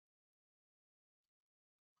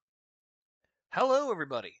Hello,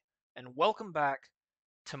 everybody, and welcome back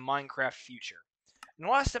to Minecraft Future. In the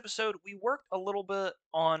last episode, we worked a little bit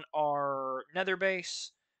on our nether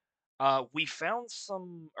base. We found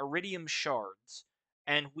some iridium shards,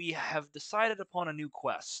 and we have decided upon a new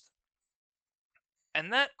quest.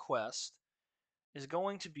 And that quest is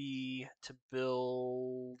going to be to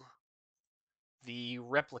build the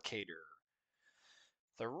replicator.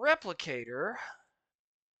 The replicator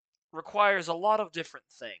requires a lot of different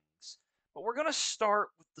things. But we're going to start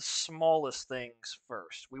with the smallest things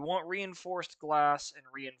first. We want reinforced glass and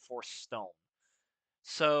reinforced stone.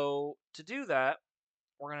 So, to do that,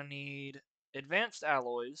 we're going to need advanced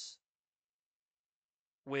alloys,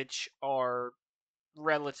 which are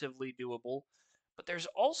relatively doable. But there's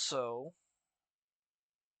also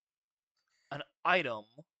an item,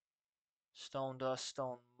 stone dust,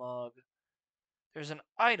 stone mug. There's an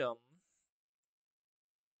item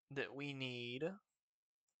that we need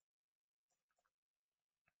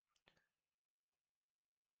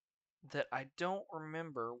that I don't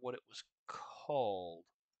remember what it was called.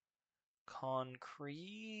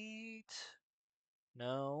 Concrete?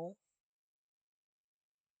 No.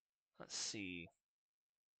 Let's see.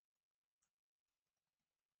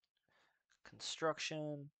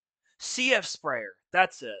 Construction. CF sprayer.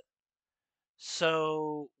 That's it.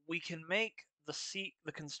 So we can make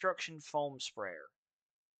the construction foam sprayer.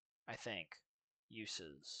 I think.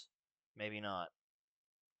 Uses. Maybe not.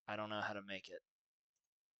 I don't know how to make it.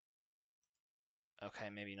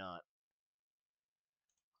 Okay, maybe not.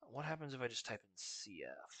 What happens if I just type in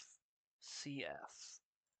CF? CF.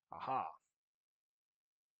 Aha.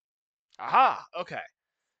 Aha! Okay.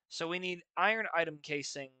 So we need iron item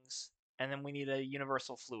casings, and then we need a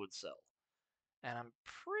universal fluid cell. And I'm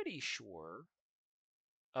pretty sure.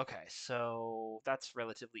 Okay, so that's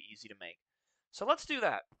relatively easy to make. So let's do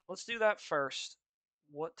that. Let's do that first.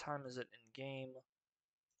 What time is it in game?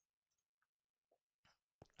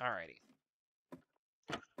 Alrighty.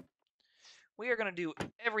 We are going to do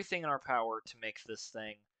everything in our power to make this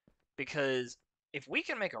thing, because if we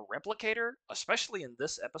can make a replicator, especially in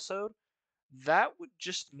this episode, that would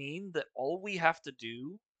just mean that all we have to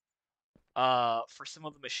do for some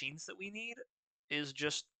of the machines that we need is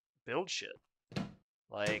just build shit.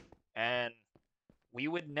 And we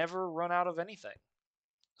would never run out of anything.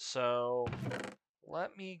 So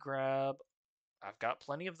let me grab. I've got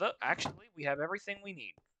plenty of the. Actually, we have everything we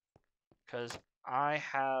need because I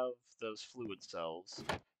have those fluid cells.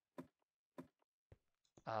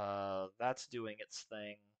 That's doing its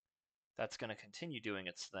thing. That's gonna continue doing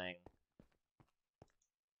its thing.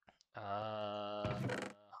 Aha.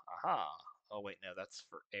 Oh wait, no, that's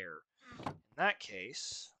for air. In that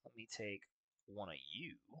case, let me take one of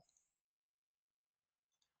you.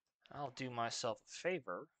 I'll do myself a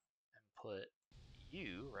favor and put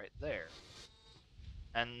you right there.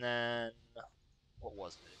 And then, what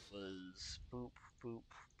was it? It was boop, boop,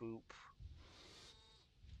 boop.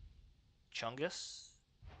 Chungus?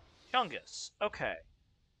 Chungus. Okay.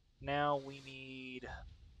 Now we need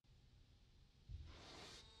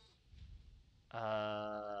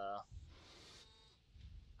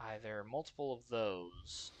either multiple of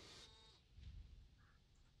those.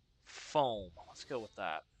 Foam. Let's go with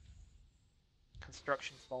that.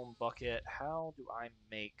 Construction foam bucket. How do I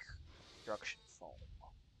make construction foam?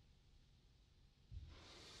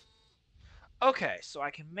 Okay, so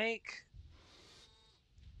I can make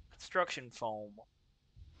construction foam.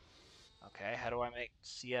 Okay, how do I make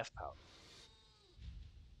CF powder?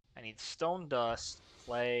 I need stone dust,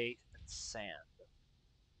 clay, and sand.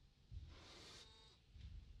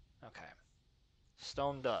 Okay.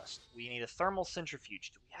 Stone dust. We need a thermal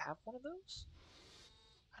centrifuge. Do we have one of those?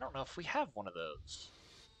 I don't know if we have one of those.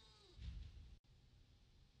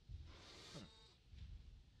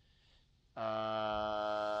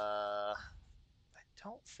 I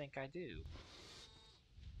don't think I do.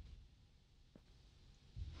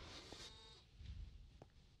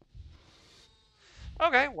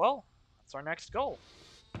 Okay, well, that's our next goal.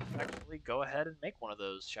 Let's actually go ahead and make one of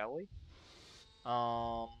those, shall we?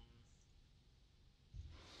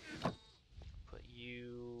 Put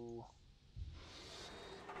you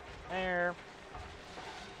there.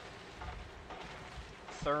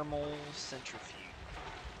 Thermal centrifuge.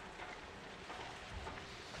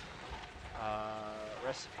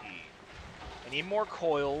 Recipe. I need more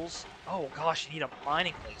coils. Oh gosh, you need a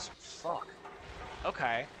mining laser. Fuck.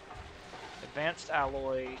 Okay. Advanced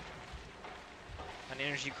alloy, an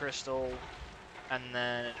energy crystal, and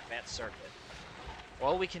then an advanced circuit.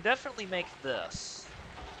 Well, we can definitely make this.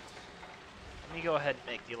 Let me go ahead and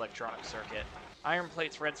make the electronic circuit. Iron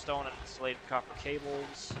plates, redstone, and insulated copper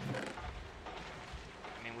cables.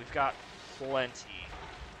 I mean, we've got plenty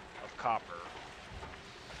of copper.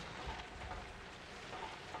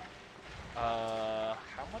 How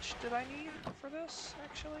much did I need for this,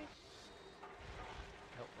 actually?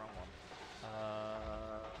 Nope, wrong one.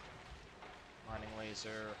 Mining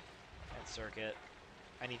laser, and circuit.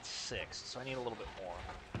 I need 6, so I need a little bit more.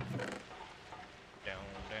 Down.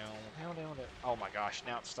 Oh my gosh,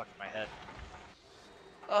 now it's stuck in my head.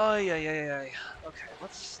 Oh, yeah. Okay,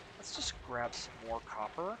 let's just grab some more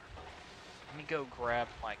copper. Let me go grab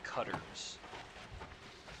my cutters.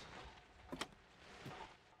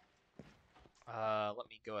 Let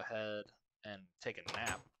me go ahead and take a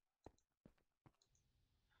nap.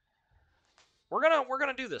 We're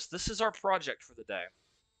gonna do this. This is our project for the day.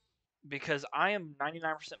 Because I am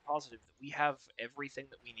 99% positive that we have everything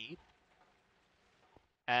that we need.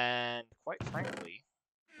 And quite frankly,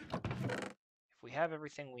 if we have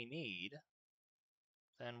everything we need,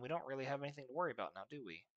 then we don't really have anything to worry about now, do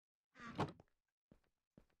we?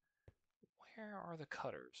 Where are the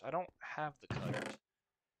cutters? I don't have the cutters.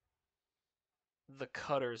 The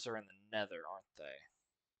cutters are in the nether, aren't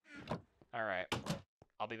they? Alright.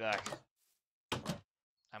 I'll be back.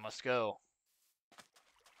 I must go.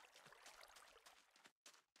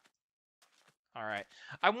 Alright.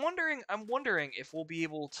 I'm wondering if we'll be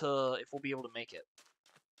able to make it.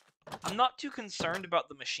 I'm not too concerned about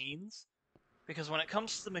the machines, because when it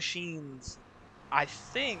comes to the machines, I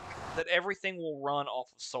think that everything will run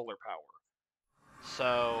off of solar power.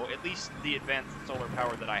 So, at least the advanced solar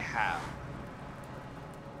power that I have.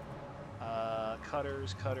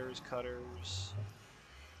 Cutters. I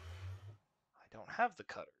don't have the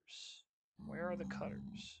cutters. Where are the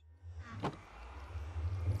cutters? And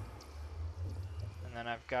then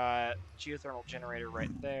I've got geothermal generator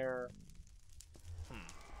right there.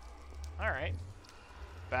 Alright.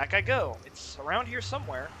 Back I go. It's around here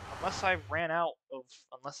somewhere, unless I ran out of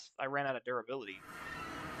durability.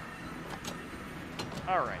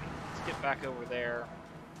 Alrighty, let's get back over there.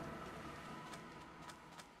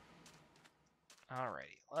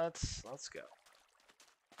 Alrighty, let's go.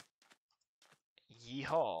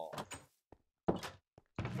 Yeehaw.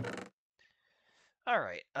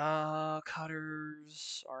 Alright,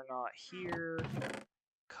 cutters are not here.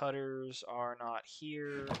 Cutters are not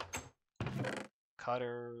here.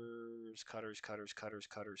 Cutters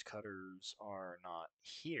are not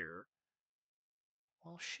here.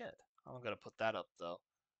 Well, shit. I'm gonna put that up, though.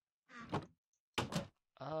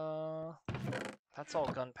 That's all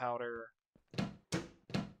gunpowder.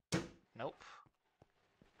 Nope.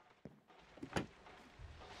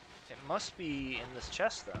 It must be in this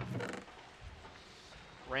chest, then.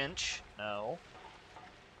 Wrench. No.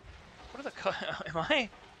 What are the am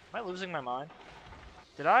I losing my mind?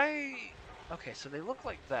 Did I... Okay, so they look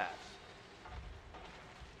like that.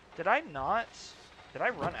 Did I not... Did I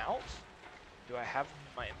run out? Do I have them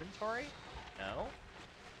in my inventory? No.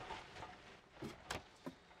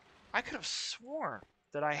 I could have sworn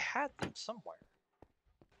that I had them somewhere.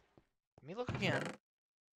 Let me look again.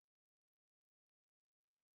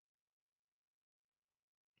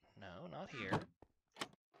 No, not here.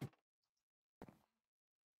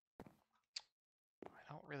 I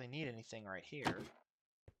don't really need anything right here.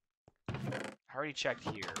 I already checked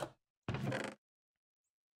here.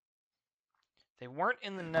 They weren't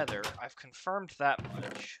in the nether. I've confirmed that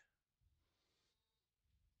much.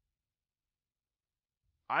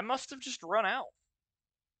 I must have just run out.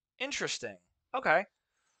 Interesting. Okay.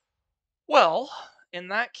 Well, in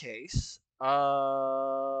that case, let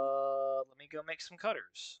me go make some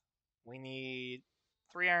cutters. We need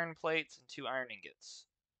 3 iron plates and 2 iron ingots.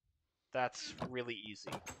 That's really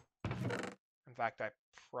easy. In fact, I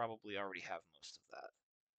probably already have most of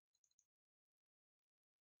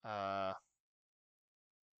that.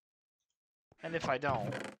 And if I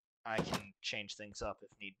don't, I can change things up if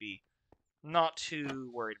need be. Not too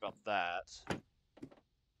worried about that.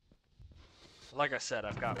 Like I said,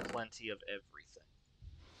 I've got plenty of everything.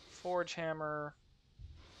 Forge hammer.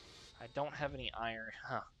 I don't have any iron.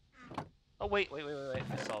 Huh. Oh, wait. I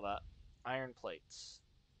saw that. Iron plates.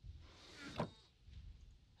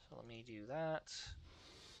 So let me do that.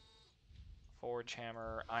 Forge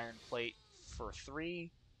hammer, iron plate for 3.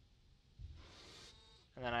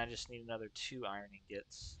 And then I just need another 2 iron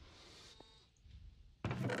ingots.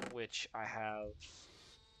 Which I have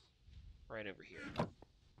right over here.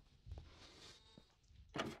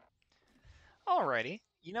 Alrighty.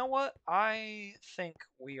 You know what? I think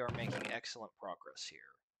we are making excellent progress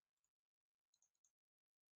here.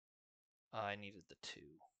 I needed the 2.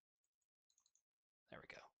 There we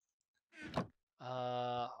go.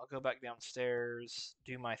 I'll go back downstairs,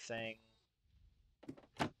 do my thing.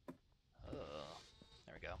 There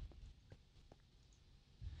we go.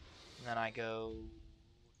 then I go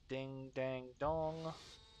ding dang dong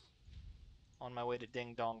on my way to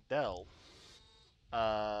Ding Dong Dell.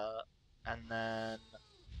 And then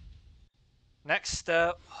next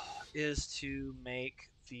step is to make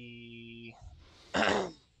the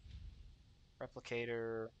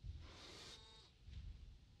replicator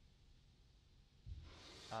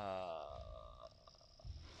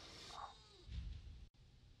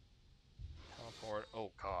teleport.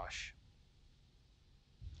 Oh gosh.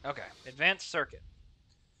 Okay, advanced circuit.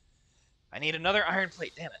 I need another iron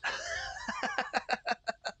plate, damn it.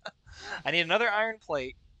 I need another iron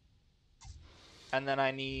plate, and then I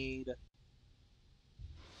need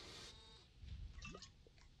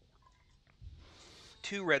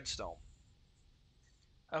 2 redstone.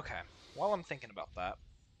 Okay, while I'm thinking about that,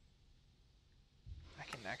 I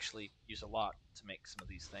can actually use a lot to make some of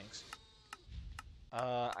these things.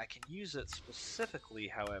 I can use it specifically,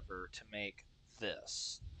 however, to make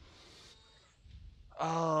this.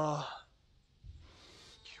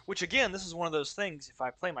 Which again, this is one of those things, if I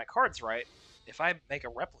play my cards right, if I make a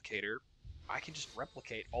replicator, I can just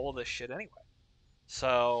replicate all of this shit anyway.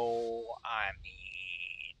 So, I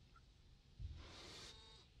mean,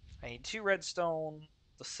 I need 2 redstone,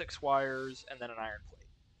 the 6 wires, and then an iron plate.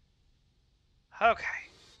 Okay.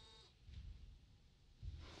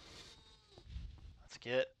 Let's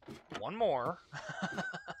get one more.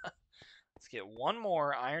 Let's get one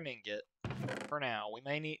more iron ingot for now. We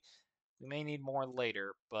may need more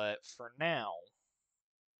later, but for now,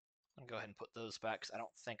 I'm gonna go ahead and put those back because I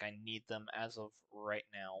don't think I need them as of right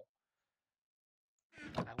now.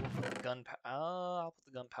 I will put the I'll put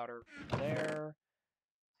the gunpowder there.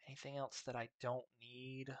 Anything else that I don't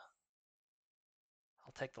need?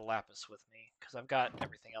 I'll take the lapis with me because I've got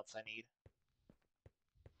everything else I need.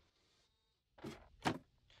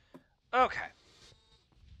 Okay.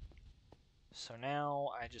 So now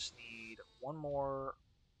I just need one more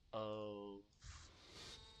of...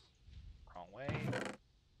 Wrong way.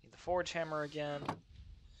 Need the forge hammer again.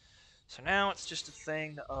 So now it's just a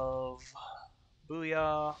thing of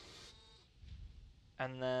booyah,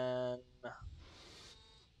 and then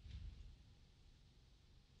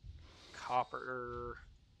copper.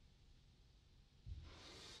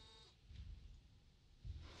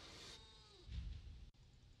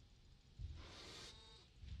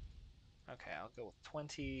 Okay, I'll go with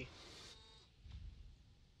 20.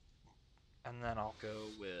 And then I'll go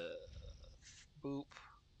with boop.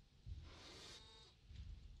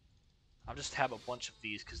 I'll just have a bunch of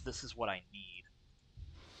these because this is what I need.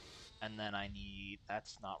 And then I need...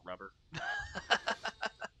 That's not rubber.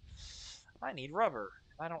 I need rubber.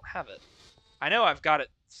 I don't have it. I know I've got it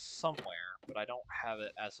somewhere, but I don't have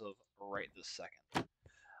it as of right this second.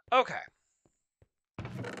 Okay.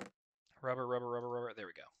 Rubber, rubber, rubber, rubber. There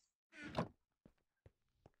we go.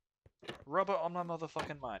 Rubber on my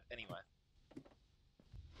motherfucking mind. Anyway.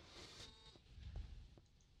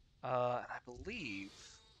 And I believe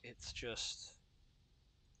it's just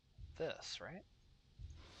this, right?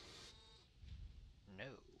 No.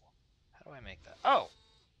 How do I make that? Oh!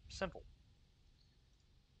 Simple.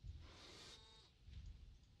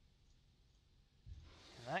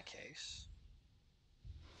 In that case...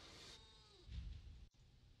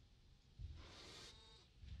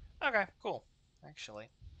 Okay, cool. Actually,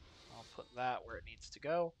 I'll put that where it needs to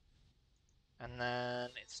go. And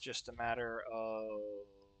then it's just a matter of...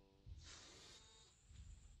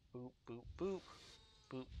 Boop, boop, boop.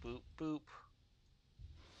 Boop, boop, boop.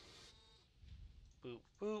 Boop,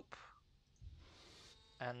 boop.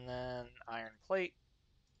 And then iron plate.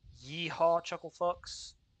 Yeehaw, chuckle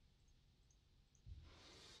fucks.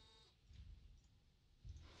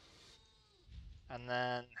 And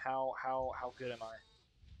then how good am I?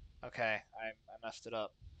 Okay, I messed it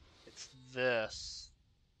up. It's this.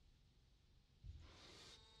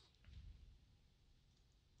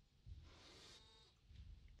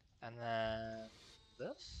 And then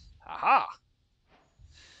this. Aha!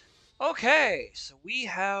 Okay, so we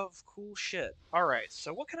have cool shit. Alright,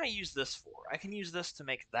 so what can I use this for? I can use this to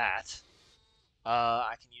make that.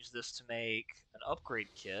 I can use this to make an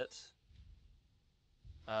upgrade kit.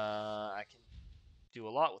 I can do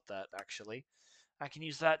a lot with that, actually. I can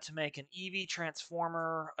use that to make an EV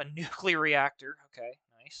transformer, a nuclear reactor. Okay,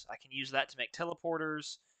 nice. I can use that to make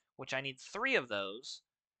teleporters, which I need 3 of those.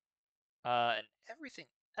 And everything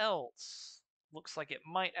else looks like it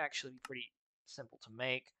might actually be pretty simple to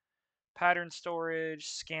make. Pattern storage,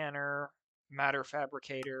 scanner, matter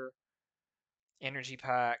fabricator, energy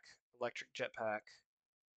pack, electric jetpack.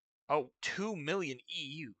 Oh, 2 million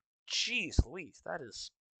EU. Jeez Louise, that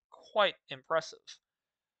is quite impressive.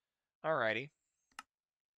 Alrighty.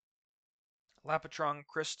 Lapotron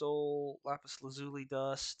crystal, lapis lazuli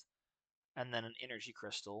dust, and then an energy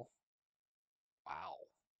crystal. Wow.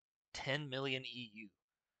 10 million EU.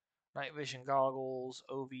 Night vision goggles,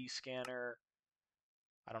 OV scanner.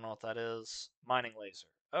 I don't know what that is. Mining laser.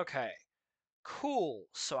 Okay. Cool.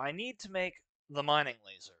 So I need to make the mining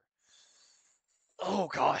laser. Oh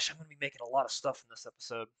gosh, I'm going to be making a lot of stuff in this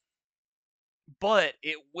episode. But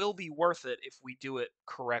it will be worth it if we do it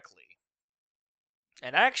correctly.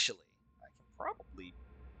 And actually, I can probably...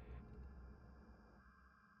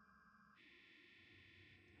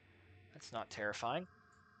 That's not terrifying.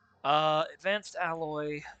 Advanced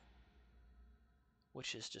alloy,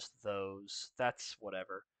 which is just those. That's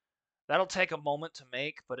whatever. That'll take a moment to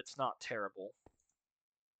make, but it's not terrible.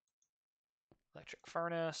 Electric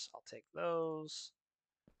furnace, I'll take those.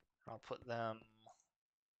 I'll put them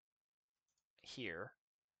here.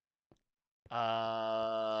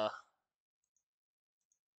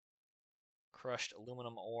 Crushed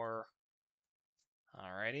aluminum ore.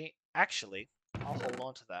 Alrighty. Actually, I'll hold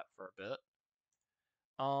on to that for a bit.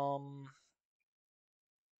 And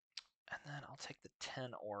then I'll take the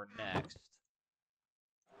 10 ore next.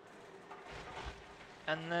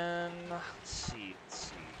 And then, let's see.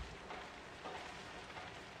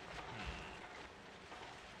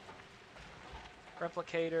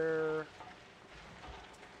 Replicator.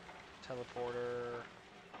 Teleporter.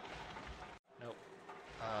 Nope.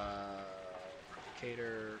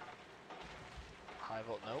 Replicator. High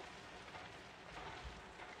volt, nope.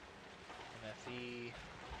 MFE.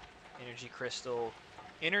 Energy crystal.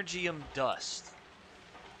 Energium dust.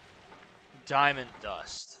 Diamond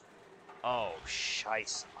dust. Oh,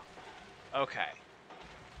 scheisse. Okay.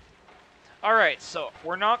 Alright, so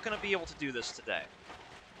we're not going to be able to do this today.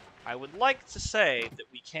 I would like to say that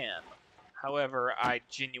we can. However, I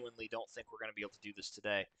genuinely don't think we're going to be able to do this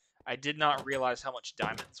today. I did not realize how much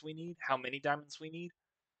diamonds we need, how many diamonds we need.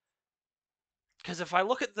 Because if I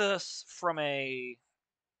look at this from a...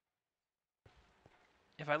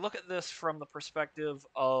 If I look at this from the perspective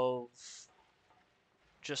of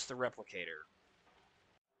just the replicator,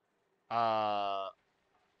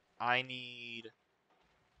 I need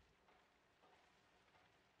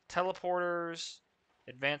teleporters,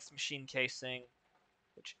 advanced machine casing,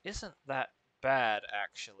 which isn't that bad,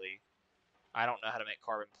 actually. I don't know how to make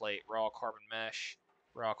carbon plate, raw carbon mesh,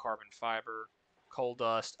 raw carbon fiber, coal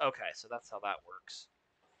dust. Okay, so that's how that works.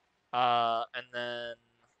 And then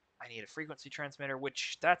I need a frequency transmitter,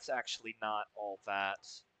 which that's actually not all that.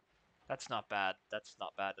 That's not bad. That's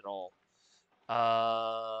not bad at all.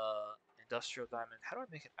 Industrial diamond. How do I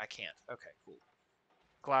make it? I can't. Okay, cool.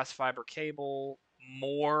 Glass fiber cable.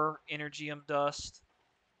 More energium dust.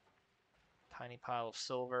 Tiny pile of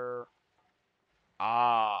silver.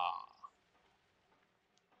 Ah.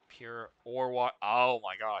 Pure ore water. Oh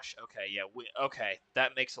my gosh. Okay, yeah. Okay,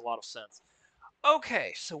 that makes a lot of sense.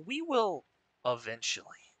 Okay, so we will eventually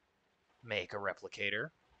make a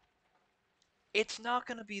replicator. It's not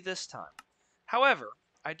going to be this time. However,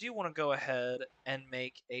 I do want to go ahead and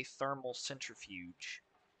make a thermal centrifuge,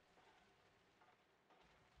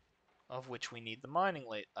 of which we need the mining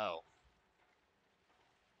late. Oh.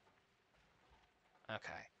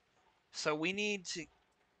 Okay. So we need to...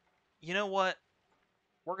 You know what?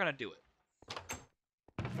 We're going to do it.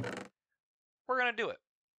 We're going to do it.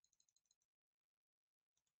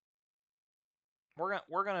 We're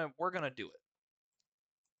going to do it.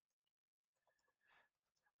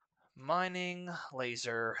 Mining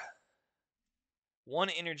laser. 1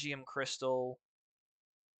 energium crystal.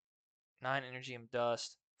 9 energium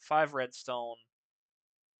dust. 5 redstone.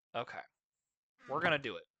 Okay. We're going to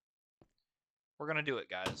do it. We're going to do it,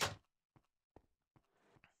 guys.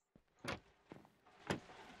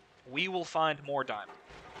 We will find more diamond.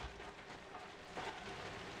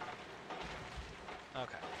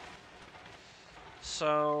 Okay.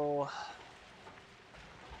 So...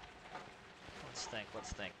 Let's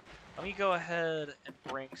think. Let me go ahead and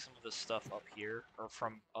bring some of this stuff up here, or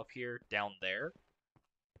from up here down there.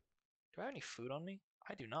 Do I have any food on me?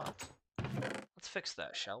 I do not. Let's fix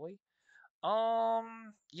that, shall we?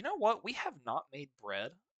 You know what? We have not made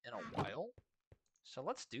bread in a while, so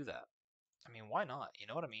let's do that. I mean, why not? You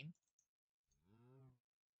know what I mean?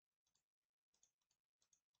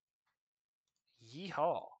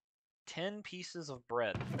 Yeehaw. 10 pieces of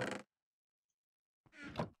bread.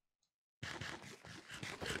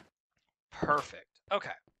 Perfect. Okay.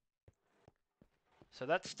 So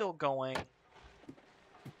that's still going.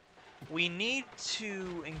 We need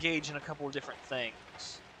to engage in a couple of different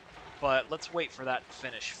things, but let's wait for that to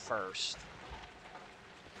finish first.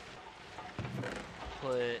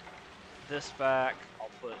 Put this back. I'll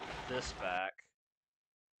put this back.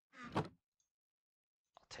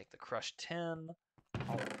 take the crushed tin.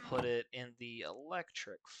 I'll put it in the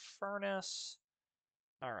electric furnace.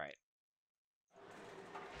 All right.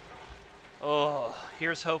 Oh,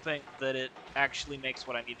 here's hoping that it actually makes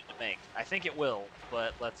what I needed to make. I think it will,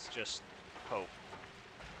 but let's just hope.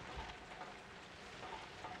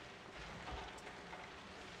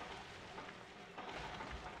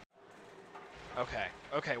 Okay,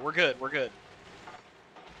 okay, we're good, we're good.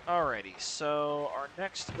 Alrighty, so our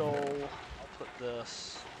next goal, I'll put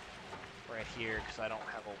this right here because I don't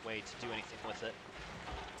have a way to do anything with it.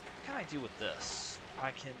 What can I do with this? I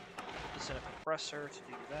can put this in a compressor to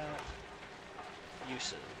do that.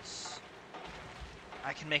 Uses.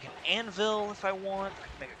 I can make an anvil if I want. I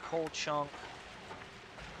can make a coal chunk.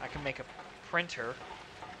 I can make a printer.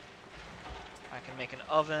 I can make an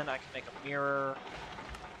oven. I can make a mirror.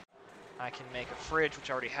 I can make a fridge,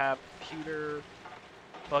 which I already have. Computer.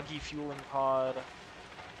 Buggy fueling pod.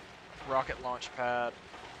 Rocket launch pad.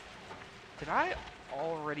 Did I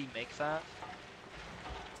already make that?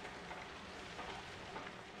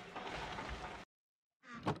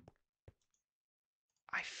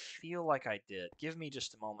 I feel like I did. Give me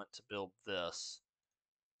just a moment to build this.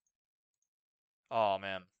 Oh,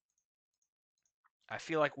 man. I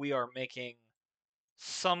feel like we are making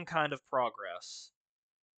some kind of progress.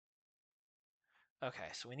 Okay,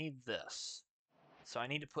 so we need this. So I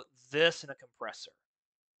need to put this in a compressor.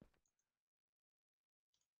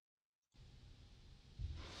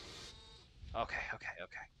 Okay, okay,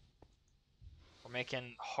 okay. We're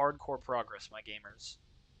making hardcore progress, my gamers.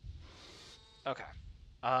 Okay.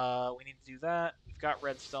 We need to do that. We've got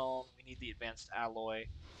redstone. We need the advanced alloy,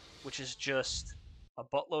 which is just a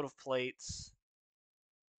buttload of plates.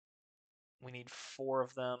 We need 4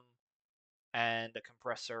 of them, and a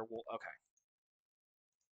compressor will... Okay.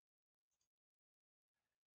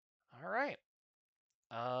 All right.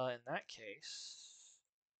 In that case...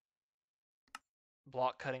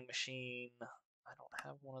 Block cutting machine. I don't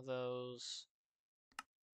have one of those.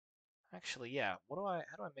 Actually, yeah. How do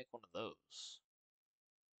I make one of those?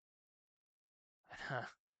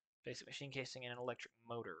 Basic machine casing and an electric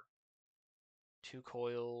motor. 2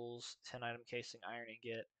 coils, 10 item casing, iron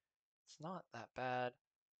ingot. It's not that bad.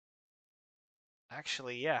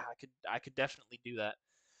 Actually, yeah, I could definitely do that.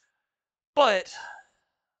 But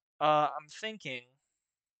I'm thinking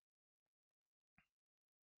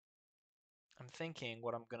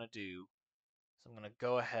what I'm gonna do is I'm gonna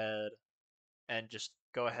go ahead and just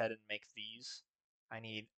go ahead and make these. I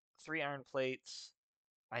need 3 iron plates.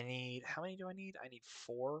 I need, how many do I need? I need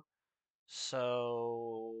 4.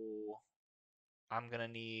 So I'm gonna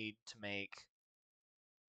need to make...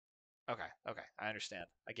 Okay, okay, I understand.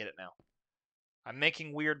 I get it now. I'm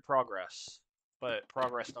making weird progress, but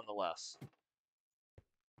progress nonetheless.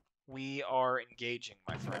 We are engaging,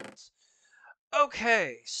 my friends.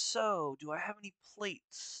 Okay, so do I have any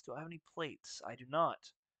plates? Do I have any plates? I do not.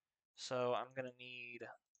 So I'm gonna need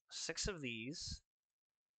 6 of these.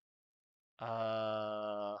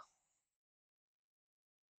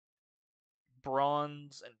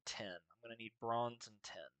 Bronze and tin. I'm gonna need bronze and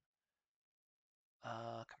tin.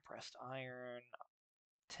 Compressed iron,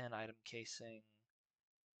 10 item casing,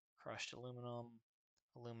 crushed aluminum,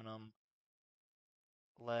 aluminum,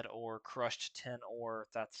 lead ore, crushed tin ore.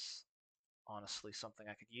 That's honestly something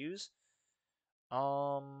I could use.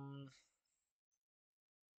 Hmm.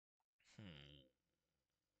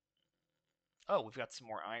 Oh, we've got some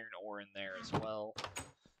more iron ore in there as well.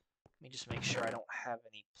 Let me just make sure I don't have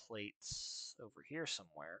any plates over here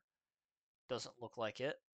somewhere. Doesn't look like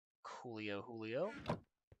it. Coolio, Julio.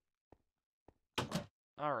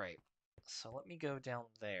 Alright, so let me go down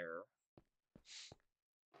there.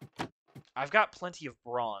 I've got plenty of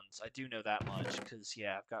bronze. I do know that much, because,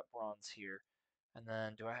 yeah, I've got bronze here. And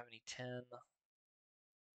then, do I have any tin?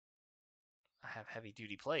 I have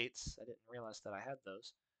heavy-duty plates. I didn't realize that I had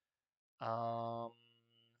those.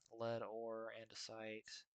 Lead ore,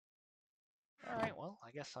 andesite. Alright, well,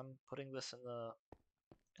 I guess I'm putting this in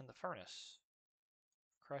the furnace.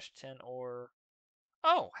 Crushed tin ore.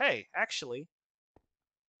 Oh, hey, actually,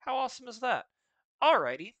 how awesome is that?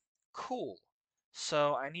 Alrighty, cool.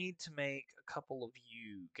 So I need to make a couple of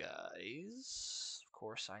you guys. Of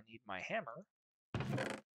course, I need my hammer.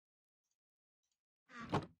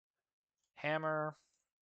 Hammer.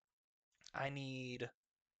 I need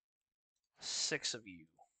 6 of you.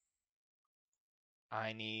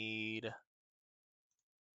 I need...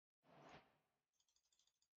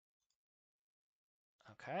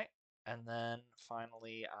 Okay. And then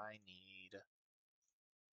finally I need...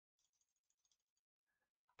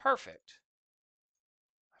 Perfect.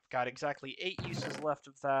 I've got exactly 8 uses left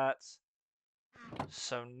of that.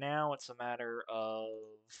 So now it's a matter of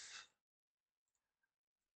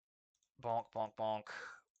bonk, bonk, bonk,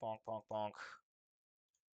 bonk, bonk, bonk.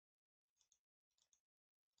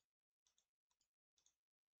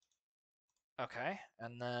 Okay,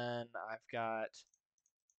 and then I've got...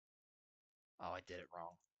 Oh, I did it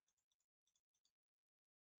wrong.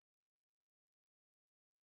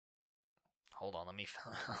 Hold on, let me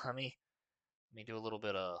let me do a little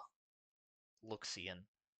bit of look-seeing.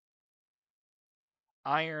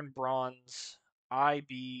 Iron, bronze,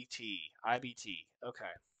 IBT, IBT. Okay.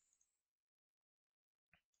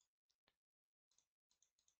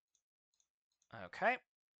 Okay.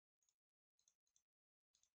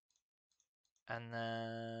 And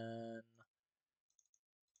then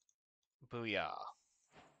booyah.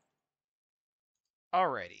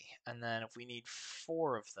 Alrighty, and then if we need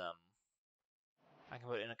 4 of them, I can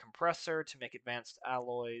put it in a compressor to make advanced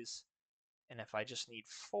alloys. And if I just need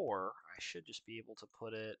 4, I should just be able to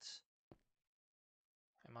put it...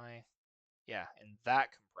 Am I? Yeah, in that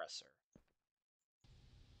compressor.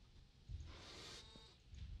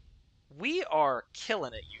 We are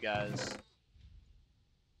killing it, you guys.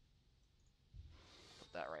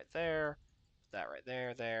 Put that right there. Put that right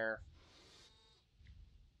there.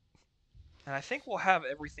 And I think we'll have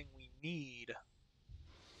everything we need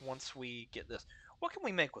once we get this. What can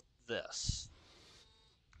we make with this?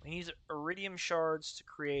 We use iridium shards to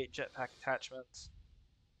create jetpack attachments,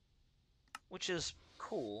 which is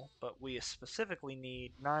cool, but we specifically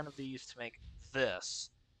need 9 of these to make this,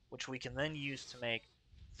 which we can then use to make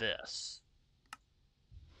this.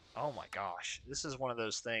 Oh my gosh, this is one of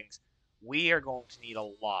those things. We are going to need a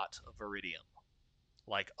lot of iridium.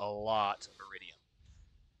 Like, a lot of iridium.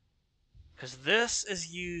 Because this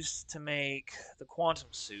is used to make the quantum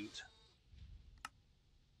suit,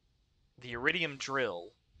 the iridium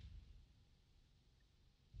drill,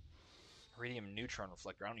 iridium neutron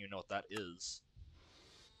reflector, I don't even know what that is.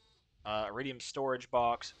 Iridium storage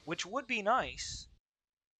box, which would be nice.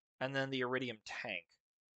 And then the iridium tank.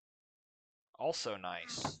 Also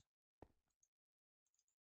nice.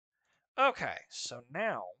 Okay, so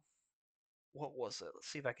now, what was it? Let's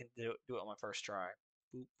see if I can do it on my first try.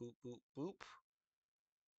 Boop, boop, boop, boop.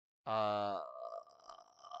 I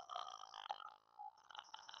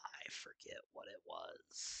forget what it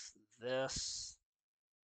was. This.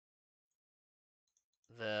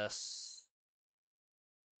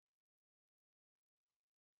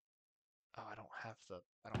 Oh, I don't have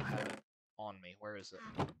it on me. Where is it?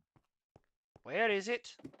 Where is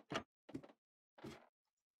it?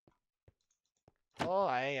 Oh,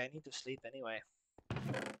 I need to sleep anyway.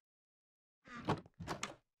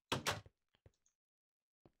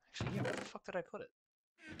 Actually, yeah, where the fuck did I put it?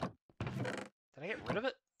 Did I get rid of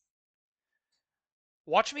it?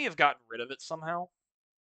 Watch me have gotten rid of it somehow.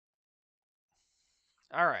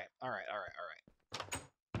 Alright.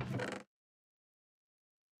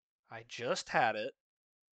 I just had it.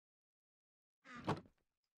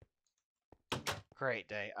 Great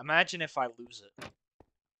day. Imagine if I lose it.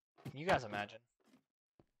 Can you guys imagine?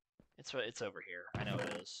 It's over here. I know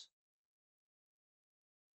it is.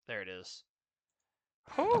 There it is.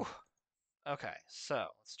 Whew! Okay, so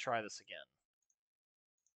let's try this again.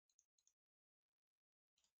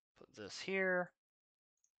 Put this here.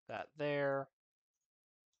 That there.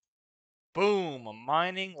 Boom! A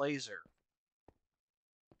mining laser.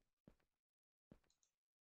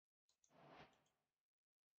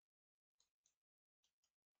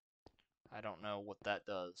 I don't know what that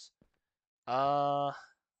does.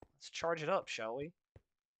 Let's charge it up, shall we?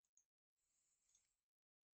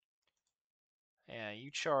 Yeah, you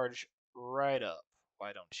charge right up.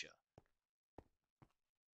 Why don't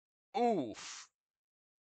you? Oof!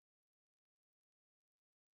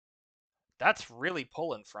 That's really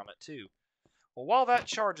pulling from it, too. Well, while that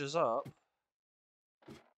charges up,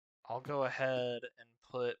 I'll go ahead and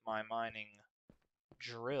put my mining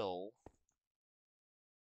drill.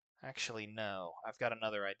 Actually, no. I've got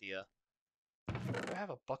another idea. Do I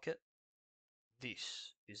have a bucket?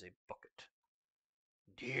 This is a bucket.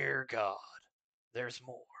 Dear God, there's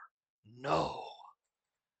more. No.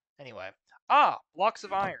 Anyway. Blocks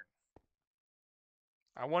of iron.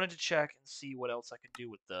 I wanted to check and see what else I could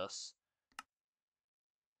do with this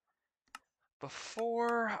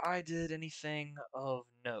before I did anything of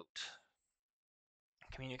note.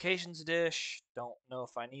 Communications dish. Don't know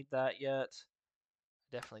if I need that yet.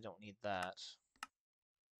 Definitely don't need that.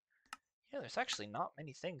 Yeah, there's actually not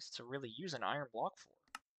many things to really use an iron block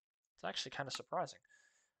for. It's actually kind of surprising.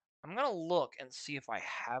 I'm gonna look and see if I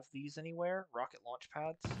have these anywhere. Rocket launch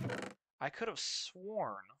pads. I could have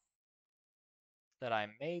sworn that I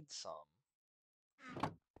made some.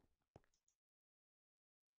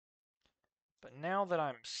 But now that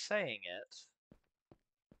I'm saying it,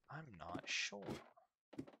 I'm not sure.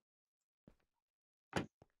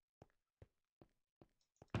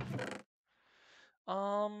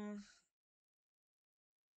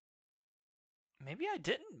 Maybe I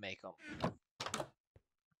didn't make them.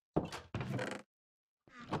 Well,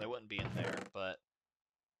 they wouldn't be in there, but...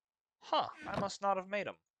 Huh, I must not have made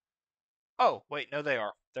them. Oh, wait, no they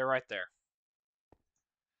are. They're right there.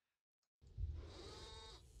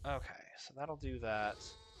 Okay, so that'll do that.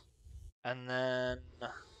 And then...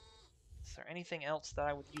 Is there anything else that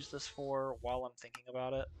I would use this for while I'm thinking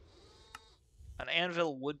about it? An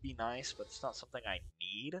anvil would be nice, but it's not something I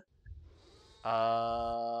need.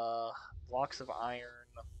 Blocks of iron.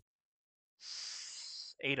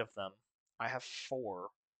 8 of them. I have 4.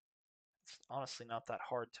 It's honestly not that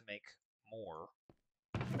hard to make more.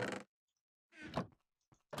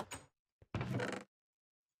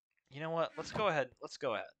 You know what? Let's go ahead. Let's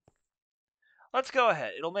go ahead. Let's go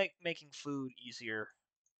ahead. It'll make making food easier.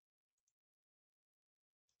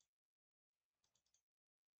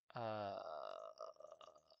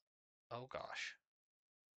 Oh gosh.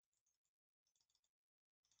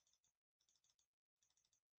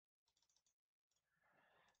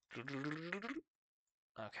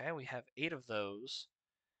 Okay, we have 8 of those.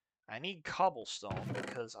 I need cobblestone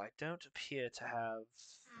because I don't appear to have...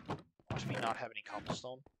 Watch me not have any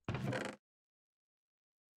cobblestone.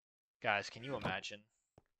 Guys, can you imagine?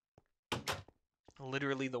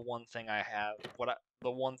 Literally the one thing I have,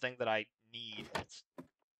 the one thing that I need, it's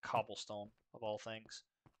cobblestone, of all things.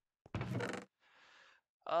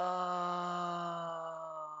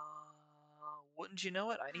 Wouldn't you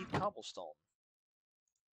know it? I need cobblestone.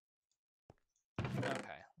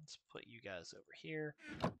 Okay, let's put you guys over here.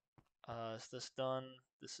 Is this done?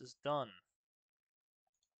 This is done.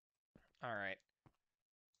 Alright.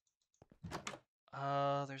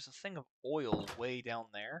 There's a thing of oil way down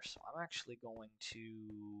there, so I'm actually going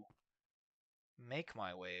to make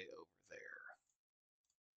my way over there.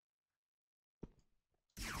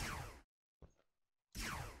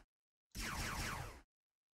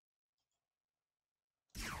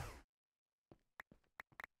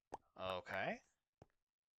 Okay.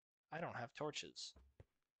 I don't have torches.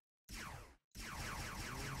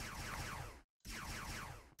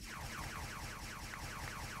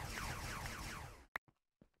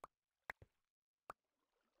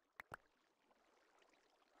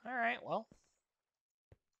 Alright, well.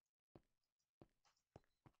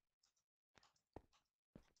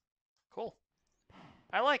 Cool.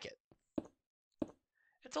 I like it.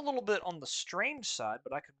 It's a little bit on the strange side,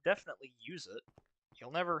 but I could definitely use it.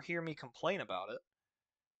 You'll never hear me complain about it.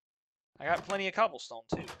 I got plenty of cobblestone,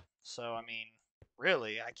 too. So, I mean,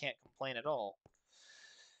 really, I can't complain at all.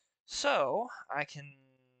 So, I can,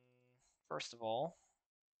 first of all,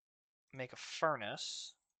 make a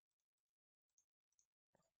furnace.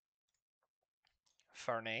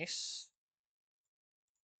 Furnace.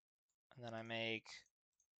 And then I make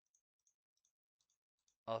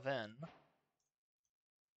oven.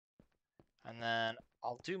 And then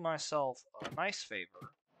I'll do myself a nice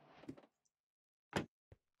favor.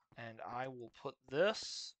 And I will put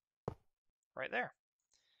this right there.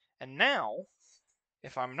 And now,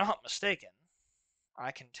 if I'm not mistaken,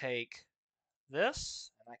 I can take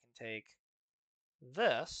this, and I can take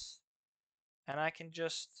this, and I can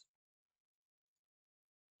just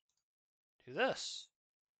do this.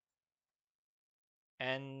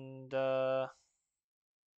 And,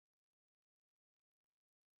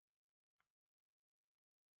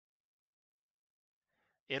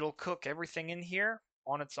 it'll cook everything in here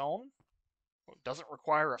on its own. It doesn't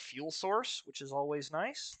require a fuel source, which is always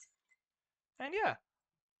nice. And yeah.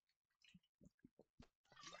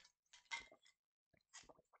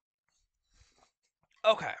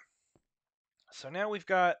 Okay. So now we've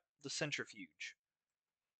got the centrifuge.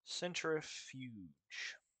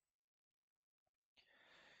 Centrifuge.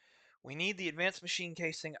 We need the advanced machine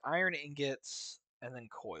casing, iron ingots, and then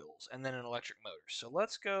coils, and then an electric motor. So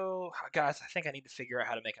let's go... Guys, I think I need to figure out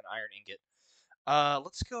how to make an iron ingot.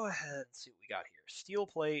 Let's go ahead and see what we got here. Steel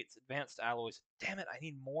plates, advanced alloys. Damn it, I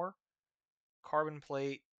need more. Carbon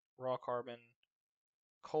plate, raw carbon,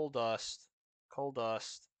 coal dust. Coal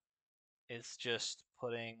dust is just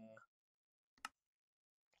putting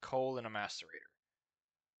coal in a macerator.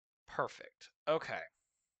 Perfect. Okay.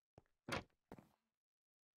 Let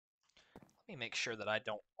me make sure that I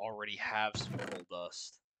don't already have some coal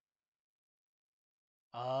dust.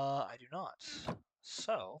 I do not.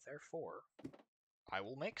 So, therefore, I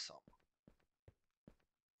will make some.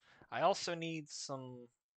 I also need some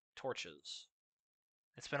torches.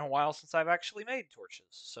 It's been a while since I've actually made torches,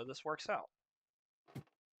 so this works out.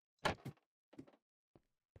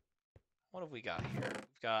 What have we got here?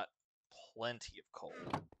 We've got plenty of coal.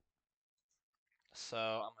 So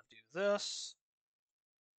I'm gonna do this.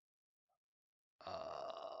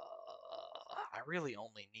 I really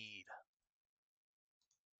only need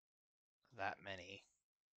that many,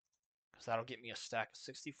 because that'll get me a stack of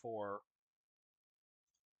 64.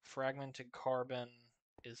 Fragmented carbon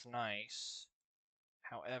is nice.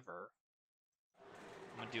 However,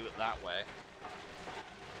 I'm gonna do it that way.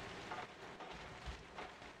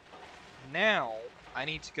 Now, I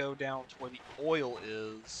need to go down to where the oil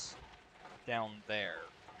is down there.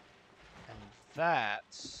 And that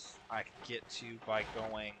I can get to by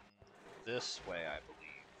going this way, I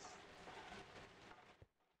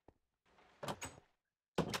believe.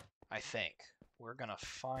 I think. We're gonna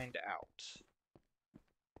find out.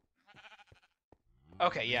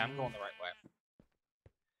 Okay, yeah, I'm going the right way.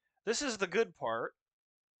 This is the good part,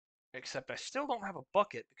 except I still don't have a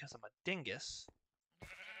bucket because I'm a dingus.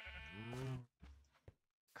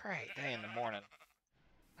 Great day in the morning.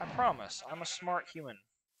 I promise, I'm a smart human.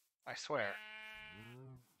 I swear.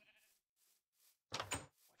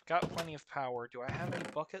 We've got plenty of power. Do I have any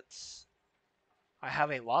buckets? I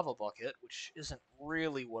have a lava bucket, which isn't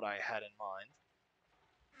really what I had in mind.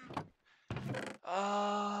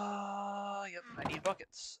 Yep, I need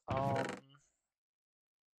buckets.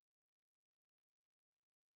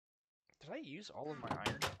 Did I use all of my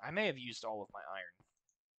iron? I may have used all of my iron.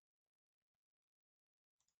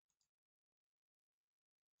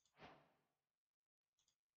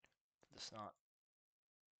 Did this not...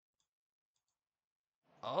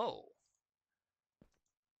 Oh.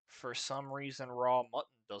 For some reason, raw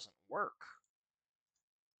mutton doesn't work.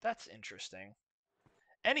 That's interesting.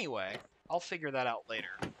 Anyway, I'll figure that out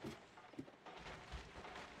later.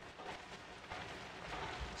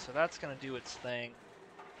 So that's gonna do its thing.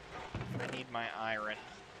 I need my iron.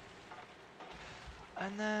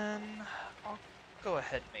 And then I'll go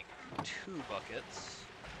ahead and make 2 buckets.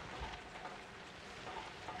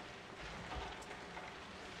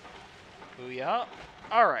 Booyah.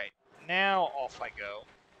 Alright, now off I go.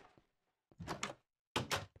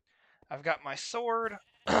 I've got my sword.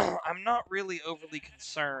 I'm not really overly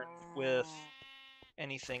concerned with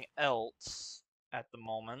anything else at the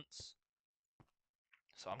moment.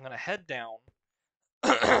 So I'm gonna head down.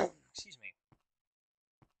 Excuse me.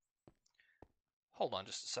 Hold on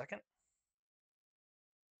just a second.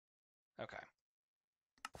 Okay.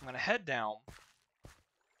 I'm gonna head down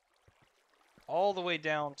all the way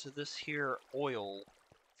down to this here oil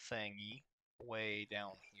thingy way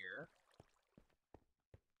down here.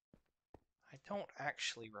 I don't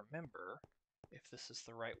actually remember if this is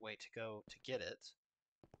the right way to go to get it,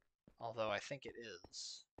 although I think it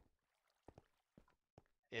is.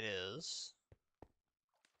 It is.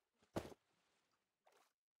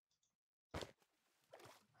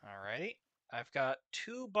 Alrighty. I've got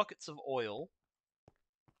 2 buckets of oil.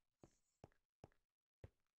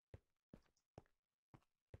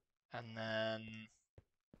 And then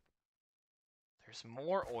there's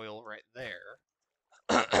more oil right there.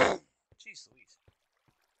 Jeez Louise.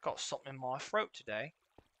 Got something in my throat today.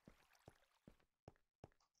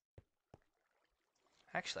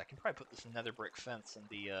 Actually, I can probably put this nether brick fence in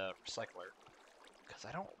the recycler, because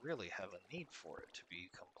I don't really have a need for it, to be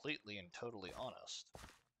completely and totally honest.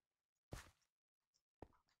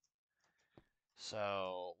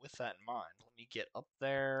 So, with that in mind, let me get up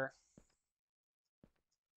there.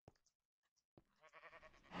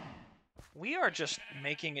 We are just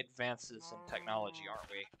making advances in technology, aren't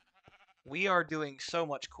we? We are doing so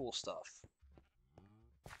much cool stuff.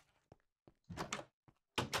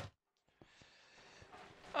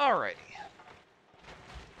 Alrighty.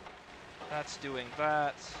 That's doing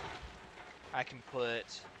that. I can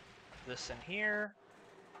put this in here.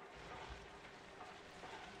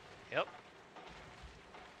 Yep.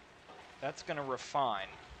 That's gonna refine.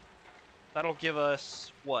 That'll give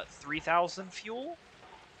us, what, 3,000 fuel?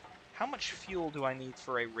 How much fuel do I need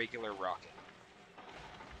for a regular rocket?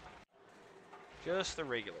 Just the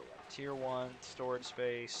regular one. Tier 1, storage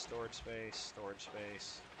space, storage space, storage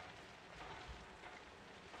space.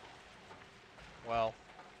 Well,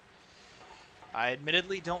 I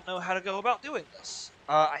admittedly don't know how to go about doing this.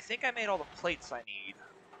 I think I made all the plates I need.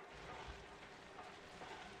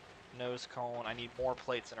 Nose cone. I need more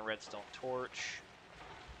plates and a redstone torch.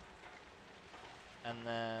 And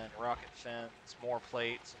then rocket fins, more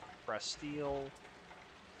plates, and compressed steel.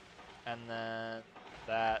 And then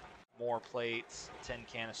that, more plates, a tin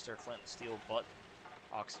canister, flint and steel button,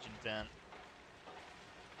 oxygen vent,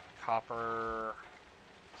 copper,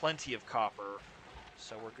 plenty of copper,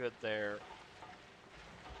 so we're good there.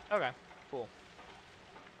 Okay, cool.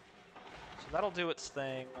 So that'll do its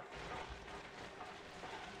thing.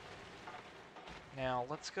 Now,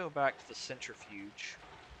 let's go back to the centrifuge.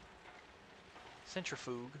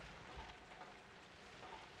 Centrifuge.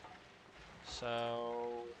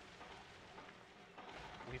 So,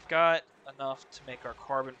 we've got enough to make our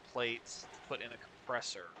carbon plates to put in a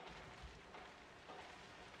compressor.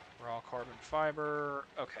 Raw carbon fiber.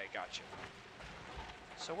 Okay, gotcha.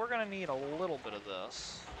 So we're going to need a little bit of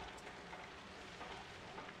this.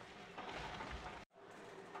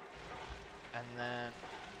 And then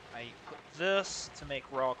I put this to make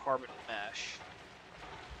raw carbon mesh.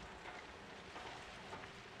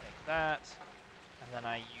 Make that. And then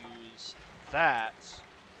I use that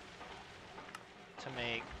to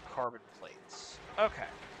make carbon plates. Okay.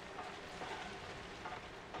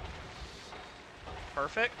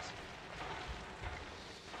 Perfect.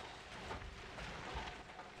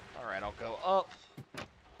 Alright, I'll go up.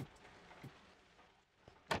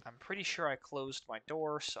 I'm pretty sure I closed my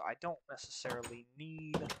door, so I don't necessarily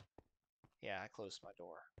need... Yeah, I closed my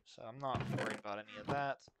door, so I'm not worried about any of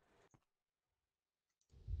that.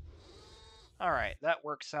 Alright, that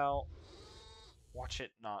works out. Watch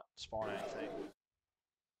it not spawn anything.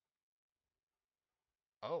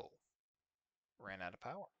 Oh. Ran out of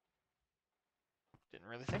power. Didn't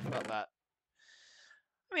really think about that.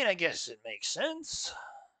 I mean, I guess it makes sense.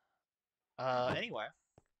 Anyway.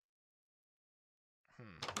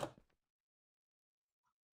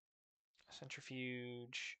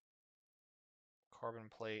 Centrifuge. Carbon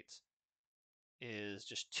plate is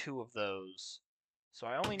just 2 of those. So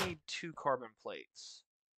I only need 2 carbon plates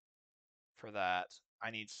for that. I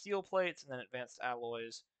need steel plates and then advanced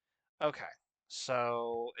alloys. Okay,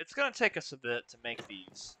 so it's going to take us a bit to make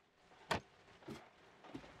these.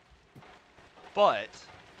 But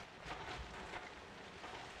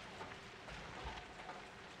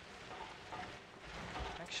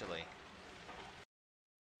actually,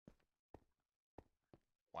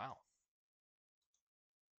 wow.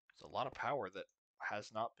 There's a lot of power that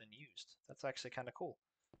has not been used. That's actually kind of cool.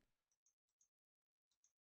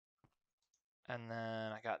 And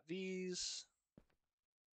then I got these.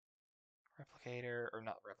 Replicator, or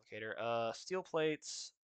not replicator, steel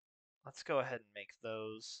plates. Let's go ahead and make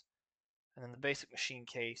those. And then the basic machine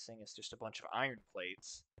casing is just a bunch of iron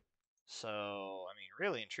plates. So, I mean,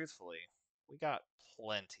 really and truthfully, we got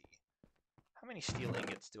plenty. How many steel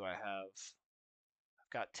ingots do I have? I've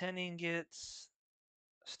got 10 ingots.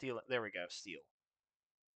 Steel, there we go, steel.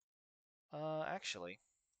 Actually,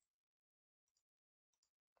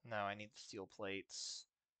 no, I need the steel plates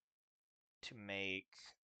to make...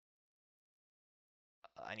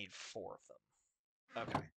 I need 4 of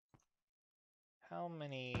them. Okay. How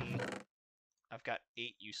many... I've got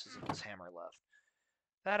 8 uses of this hammer left.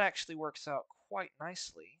 That actually works out quite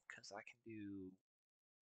nicely, because I can do...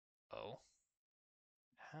 Oh.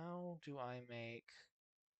 How do I make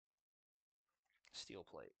steel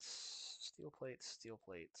plates? Steel plates, steel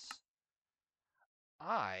plates.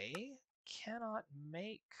 I cannot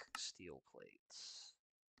make steel plates.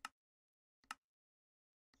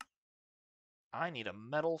 I need a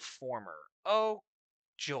metal former. Oh,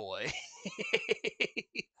 joy.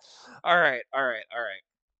 Alright, alright, alright.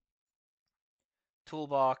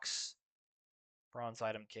 Toolbox. Bronze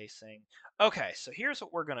item casing. Okay, so here's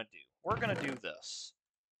what we're gonna do. We're gonna do this.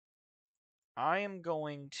 I am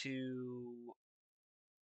going to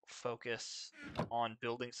focus on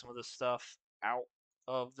building some of this stuff out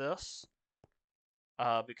of this.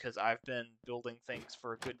 Because I've been building things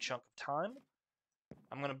for a good chunk of time.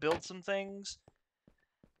 I'm going to build some things.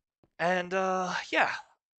 And, yeah.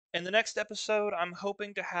 In the next episode, I'm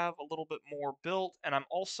hoping to have a little bit more built, and I'm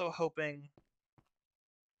also hoping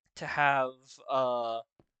to have, I'm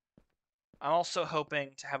also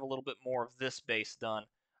hoping to have a little bit more of this base done.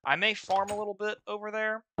 I may farm a little bit over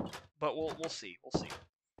there, but we'll see. We'll see.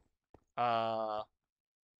 But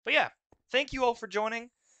yeah, thank you all for joining.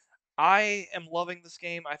 I am loving this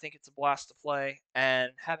game. I think it's a blast to play,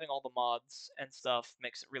 and having all the mods and stuff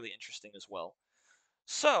makes it really interesting as well.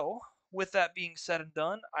 So, with that being said and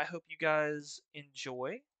done, I hope you guys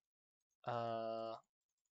enjoy.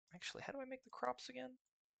 Actually, how do I make the crops again?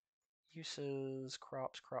 Uses,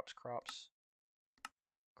 crops, crops, crops,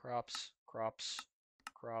 crops, crops,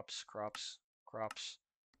 crops, crops, crops,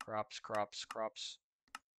 crops, crops, crops.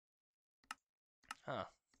 Huh.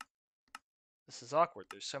 This is awkward.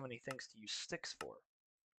 There's so many things to use sticks for.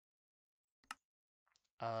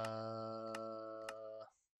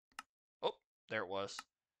 Oh, there it was.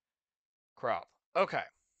 Crop. Okay.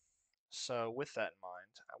 So with that in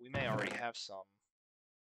mind, we may already have some.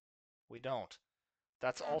 We don't.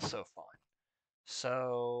 That's also fine.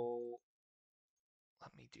 So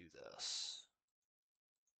let me do this.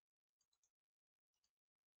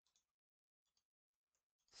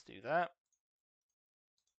 do that.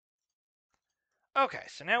 Okay,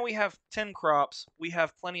 so now we have 10 crops. We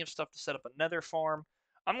have plenty of stuff to set up a nether farm.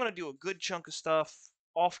 I'm going to do a good chunk of stuff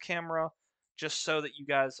off camera just so that you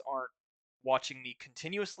guys aren't watching me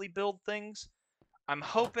continuously build things. I'm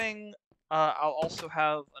hoping I'll also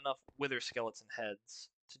have enough wither skeleton heads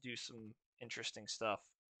to do some interesting stuff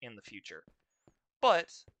in the future. But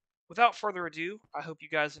without further ado, I hope you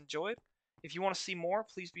guys enjoyed. If you want to see more,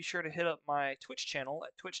 please be sure to hit up my Twitch channel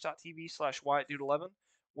at twitch.tv/WyattDude11,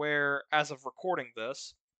 where, as of recording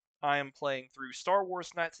this, I am playing through Star Wars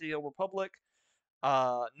Knights of the Old Republic,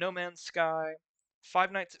 No Man's Sky,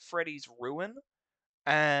 Five Nights at Freddy's Ruin,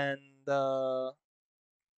 and a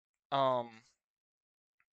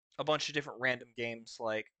bunch of different random games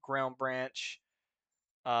like Ground Branch,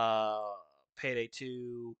 uh, Payday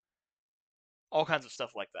 2, all kinds of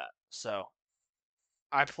stuff like that. So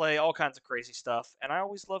I play all kinds of crazy stuff, and I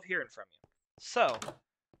always love hearing from you. So,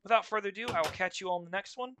 without further ado, I will catch you all in the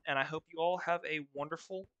next one, and I hope you all have a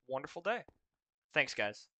wonderful, wonderful day. Thanks,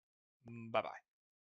 guys. Bye bye.